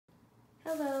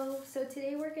Hello, so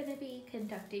today we're going to be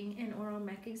conducting an oral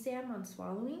mech exam on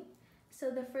swallowing.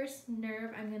 So the first nerve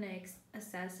I'm going to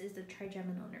assess is the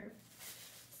trigeminal nerve.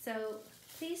 So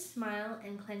please smile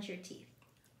and clench your teeth.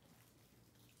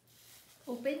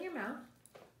 Open your mouth.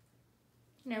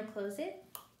 Now close it.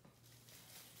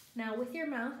 Now with your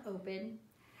mouth open,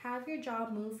 have your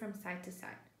jaw move from side to side.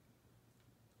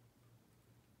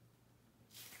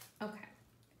 Okay.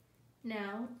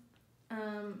 Now,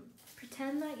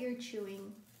 pretend that you're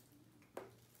chewing.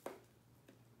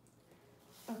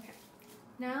 Okay.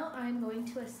 Now I'm going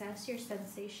to assess your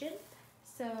sensation.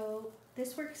 So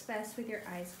this works best with your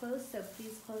eyes closed, so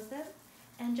please close them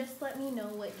and just let me know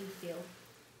what you feel.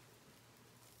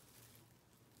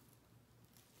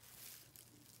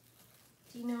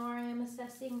 Do you know where I am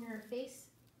assessing your face?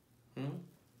 Do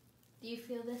you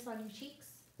feel this on your cheeks?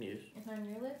 Yes. And on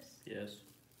your lips? Yes.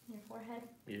 Your forehead?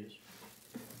 Yes.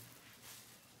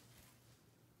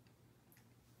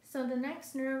 So the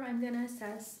next nerve I'm going to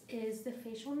assess is the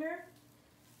facial nerve.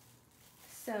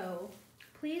 So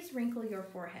please wrinkle your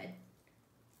forehead.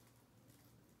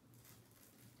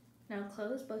 Now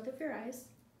close both of your eyes.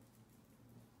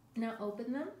 Now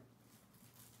open them.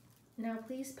 Now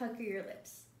please pucker your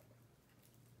lips.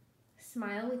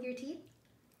 Smile with your teeth.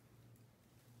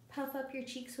 Puff up your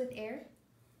cheeks with air.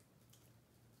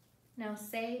 Now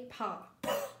say paw.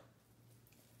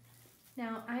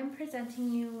 Now I'm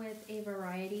presenting you with a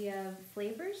variety of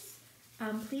flavors.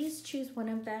 Please choose one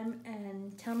of them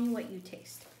and tell me what you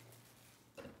taste.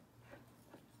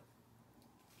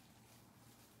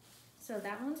 So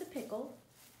that one's a pickle.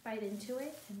 Bite into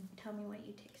it and tell me what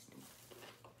you taste.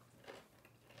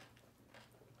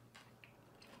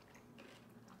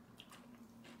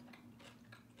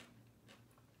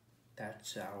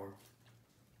 That's sour.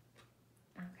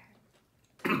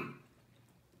 Okay.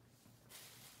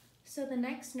 So the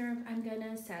next nerve I'm going to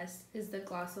assess is the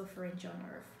glossopharyngeal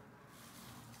nerve.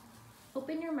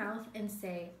 Open your mouth and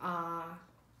say ah.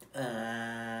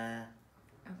 Okay.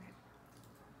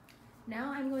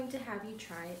 Now I'm going to have you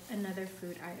try another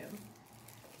food item.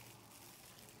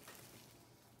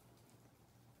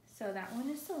 So that one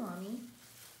is salami.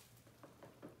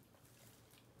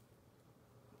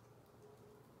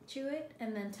 Chew it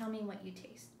and then tell me what you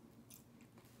taste.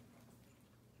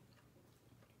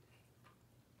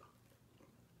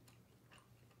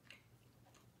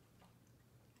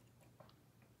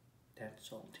 That's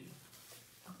salty.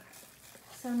 Okay.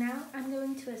 So now I'm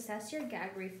going to assess your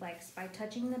gag reflex by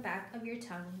touching the back of your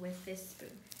tongue with this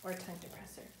spoon or tongue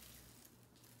depressor.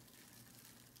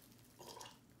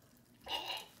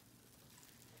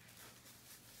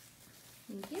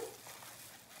 Thank you.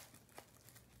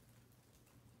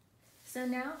 So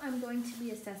now I'm going to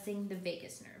be assessing the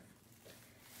vagus nerve.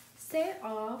 Say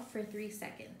 "ah" for 3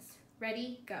 seconds.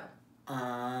 Ready, go.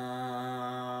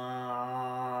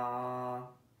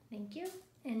 Thank you.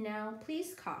 And now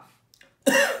please cough.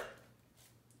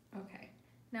 Okay.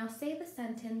 Now say the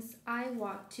sentence, I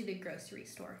walked to the grocery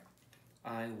store.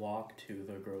 I walked to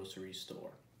the grocery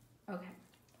store. Okay.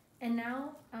 And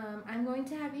now I'm going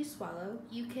to have you swallow.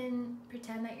 You can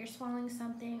pretend that you're swallowing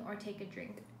something or take a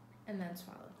drink and then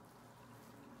swallow.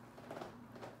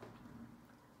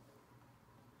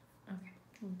 Okay,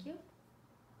 thank you.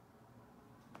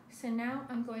 So now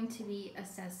I'm going to be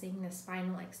assessing the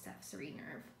spinal accessory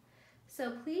nerve.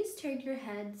 So please turn your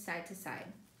head side to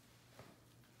side.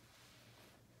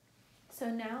 So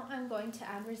now I'm going to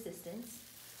add resistance.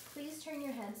 Please turn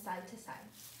your head side to side.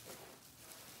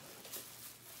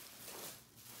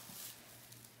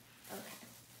 Okay.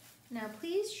 Now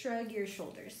please shrug your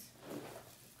shoulders.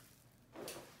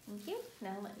 Thank you.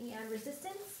 Now let me add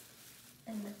resistance.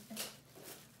 And thank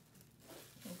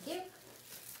you.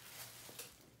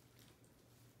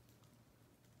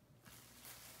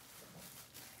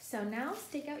 So now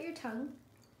stick out your tongue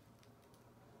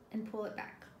and pull it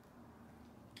back.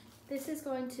 This is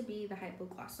going to be the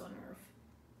hypoglossal nerve.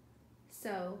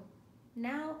 So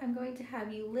now I'm going to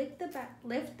have you lift the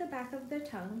back of the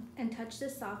tongue and touch the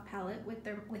soft palate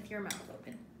with your mouth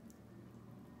open.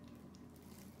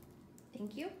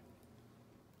 Thank you.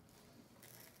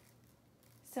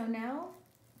 So now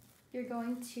you're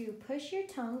going to push your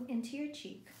tongue into your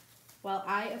cheek while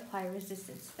I apply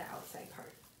resistance to the outside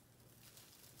part.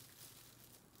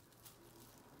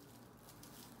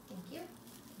 Thank you.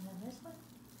 And then this one.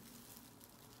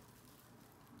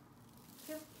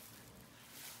 Thank you.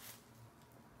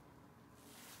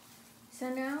 So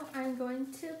now I'm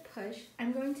going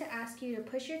to ask you to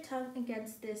push your tongue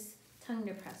against this tongue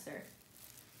depressor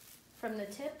from the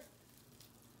tip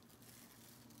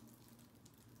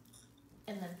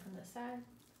and then from the side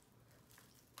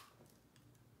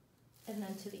and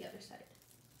then to the other side.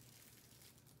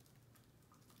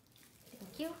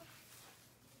 Thank you.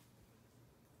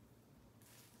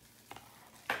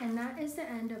 And that is the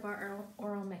end of our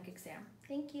oral mech exam.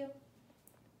 Thank you.